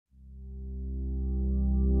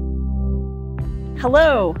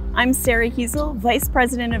Hello, I'm Sarah Hiesel, Vice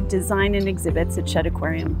President of Design and Exhibits at Shed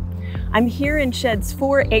Aquarium. I'm here in Shed's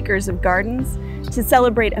 4 acres of gardens to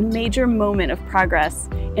celebrate a major moment of progress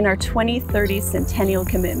in our 2030 Centennial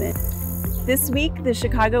commitment. This week, the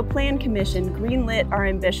Chicago Plan Commission greenlit our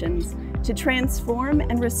ambitions to transform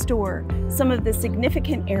and restore some of the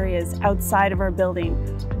significant areas outside of our building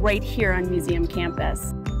right here on museum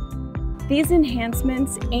campus. These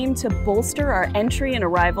enhancements aim to bolster our entry and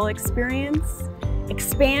arrival experience,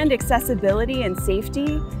 expand accessibility and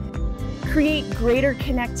safety, create greater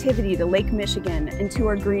connectivity to Lake Michigan and to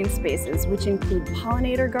our green spaces, which include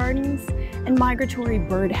pollinator gardens and migratory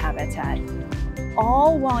bird habitat,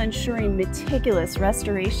 all while ensuring meticulous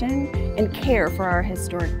restoration and care for our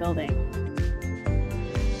historic building.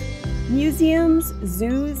 Museums,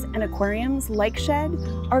 zoos, and aquariums like Shed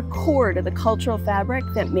are core to the cultural fabric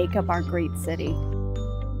that make up our great city.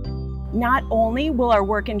 Not only will our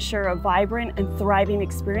work ensure a vibrant and thriving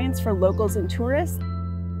experience for locals and tourists,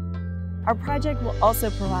 our project will also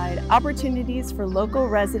provide opportunities for local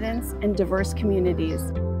residents and diverse communities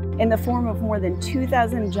in the form of more than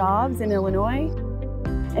 2,000 jobs in Illinois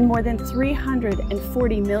and more than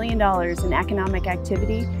 $340 million in economic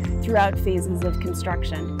activity throughout phases of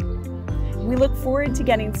construction. We look forward to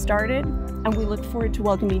getting started, and we look forward to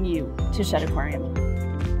welcoming you to Shed Aquarium.